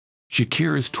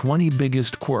Shakira's 20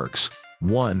 biggest quirks.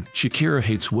 1. Shakira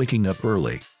hates waking up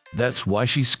early. That's why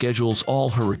she schedules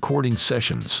all her recording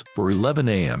sessions for 11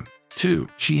 a.m. 2.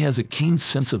 She has a keen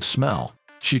sense of smell.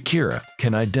 Shakira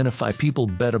can identify people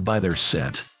better by their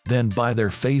scent than by their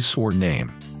face or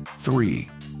name. 3.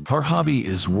 Her hobby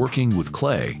is working with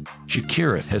clay.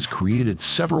 Shakira has created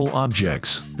several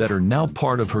objects that are now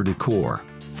part of her decor.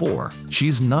 4.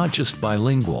 She's not just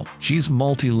bilingual, she's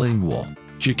multilingual.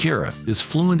 Shakira is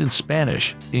fluent in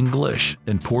Spanish, English,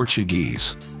 and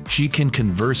Portuguese. She can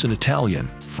converse in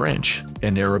Italian, French,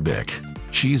 and Arabic.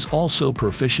 She's also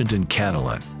proficient in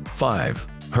Catalan. 5.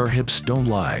 Her hips don't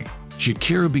lie.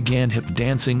 Shakira began hip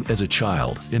dancing as a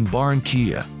child in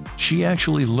Barranquilla. She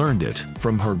actually learned it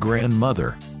from her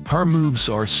grandmother. Her moves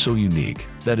are so unique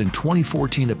that in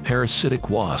 2014 a parasitic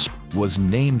wasp was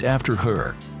named after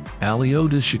her.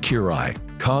 Aliodes shakirae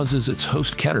causes its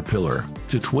host caterpillar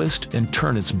to twist and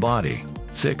turn its body.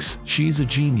 6. She's a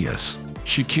genius.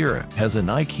 Shakira has an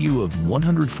IQ of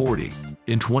 140.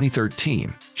 In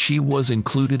 2013, she was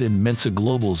included in Mensa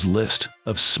Global's list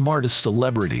of smartest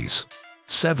celebrities.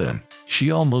 7.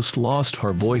 She almost lost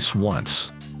her voice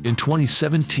once. In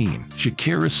 2017,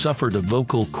 Shakira suffered a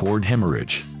vocal cord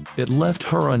hemorrhage. It left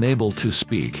her unable to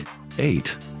speak.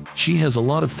 8. She has a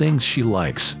lot of things she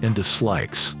likes and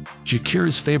dislikes.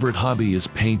 Shakira's favorite hobby is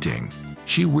painting.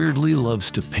 She weirdly loves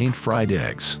to paint fried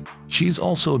eggs. She's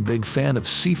also a big fan of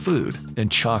seafood and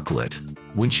chocolate.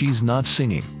 When she's not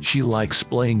singing, she likes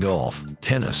playing golf,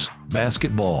 tennis,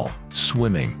 basketball,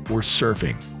 swimming, or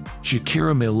surfing.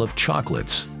 Shakira may love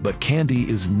chocolates, but candy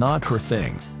is not her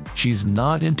thing. She's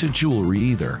not into jewelry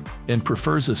either, and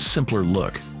prefers a simpler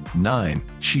look. 9.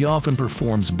 She often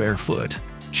performs barefoot.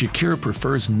 Shakira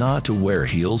prefers not to wear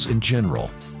heels in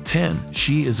general. 10.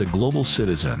 She is a global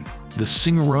citizen. The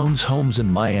singer owns homes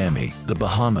in Miami, the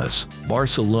Bahamas,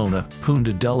 Barcelona,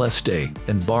 Punta del Este,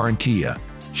 and Barranquilla.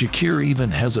 Shakira even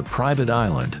has a private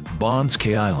island,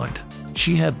 Bonske Island.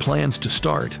 She had plans to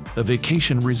start a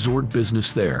vacation resort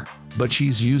business there, but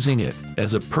she's using it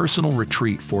as a personal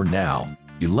retreat for now.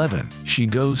 11. She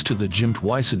goes to the gym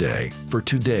twice a day for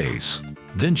 2 days.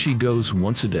 Then she goes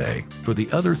once a day for the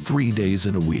other 3 days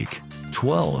in a week.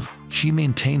 12. She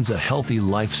maintains a healthy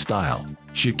lifestyle.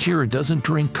 Shakira doesn't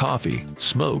drink coffee,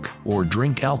 smoke, or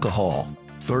drink alcohol.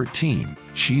 13.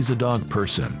 She's a dog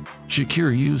person.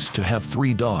 Shakira used to have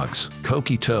 3 dogs,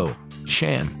 Coquito,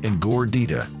 Shan, and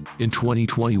Gordita. In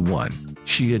 2021,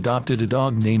 she adopted a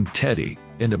dog named Teddy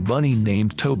and a bunny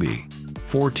named Toby.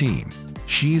 14.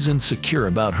 She's insecure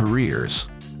about her ears.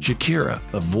 Shakira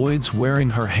avoids wearing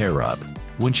her hair up.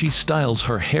 When she styles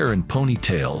her hair in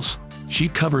ponytails, she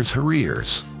covers her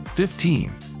ears.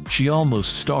 15. She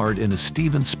almost starred in a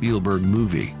Steven Spielberg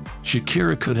movie.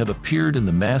 Shakira could have appeared in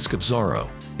The Mask of Zorro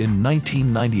in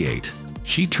 1998.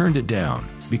 She turned it down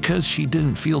because she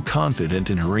didn't feel confident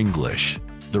in her English.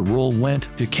 The role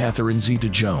went to Catherine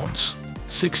Zeta-Jones.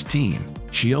 16.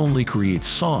 She only creates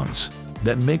songs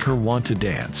that make her want to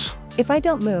dance. If I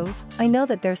don't move, I know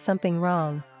that there's something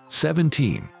wrong.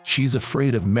 17. She's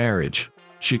afraid of marriage.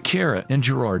 Shakira and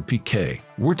Gerard Piqué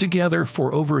were together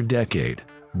for over a decade.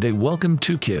 They welcomed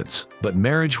 2 kids, but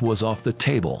marriage was off the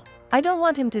table. I don't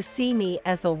want him to see me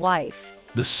as the wife,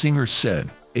 the singer said.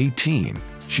 18.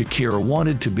 Shakira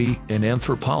wanted to be an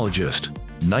anthropologist.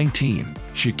 19.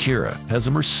 Shakira has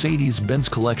a Mercedes-Benz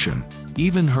collection.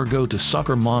 Even her go-to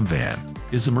soccer mom van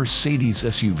is a Mercedes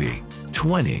SUV.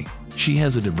 20. She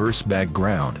has a diverse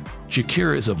background.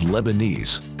 Shakira is of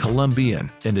Lebanese,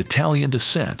 Colombian, and Italian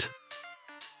descent.